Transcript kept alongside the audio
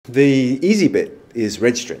The easy bit is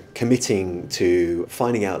registering, committing to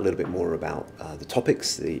finding out a little bit more about the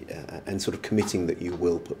topics and sort of committing that you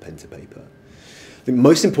will put pen to paper. I think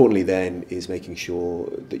most importantly then is making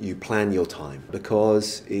sure that you plan your time,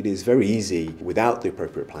 because it is very easy without the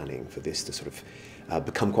appropriate planning for this to sort of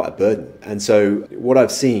become quite a burden. And so what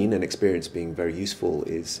I've seen and experienced being very useful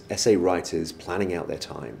is essay writers planning out their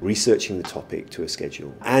time, researching the topic to a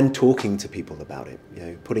schedule and talking to people about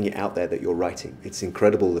it, putting it out there that you're writing. It's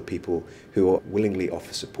incredible the people who willingly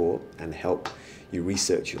offer support and help you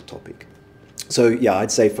research your topic. So yeah,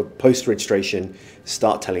 I'd say for post-registration,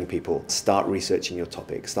 start telling people, start researching your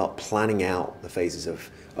topic, start planning out the phases of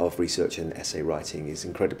research and essay writing is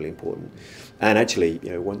incredibly important. And actually,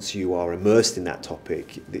 once you are immersed in that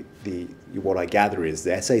topic, what I gather is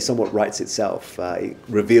the essay somewhat writes itself, it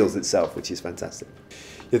reveals itself, which is fantastic.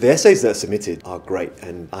 The essays that are submitted are great,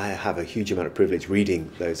 and I have a huge amount of privilege reading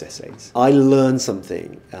those essays. I learn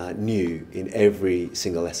something new in every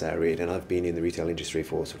single essay I read, and I've been in the retail industry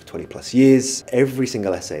for sort of 20 plus years. Every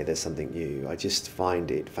single essay there's something new. I just find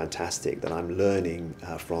it fantastic that I'm learning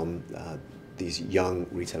from these young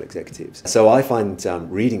retail executives. So I find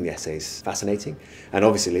reading the essays fascinating, and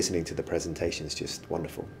obviously listening to the presentations just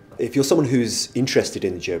wonderful. If you're someone who's interested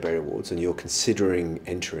in the Joe Barry Awards and you're considering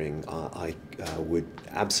entering, I would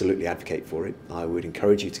absolutely advocate for it. I would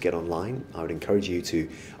encourage you to get online. I would encourage you to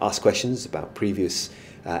ask questions about previous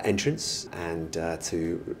entrants and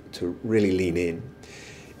to really lean in.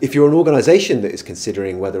 If you're an organisation that is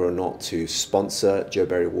considering whether or not to sponsor Joe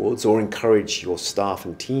Barry Awards or encourage your staff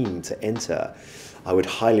and team to enter, I would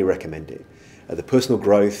highly recommend it. The personal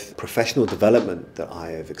growth, professional development that I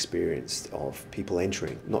have experienced of people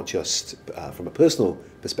entering, not just from a personal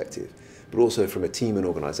perspective, but also from a team and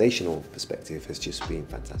organisational perspective, has just been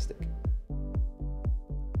fantastic.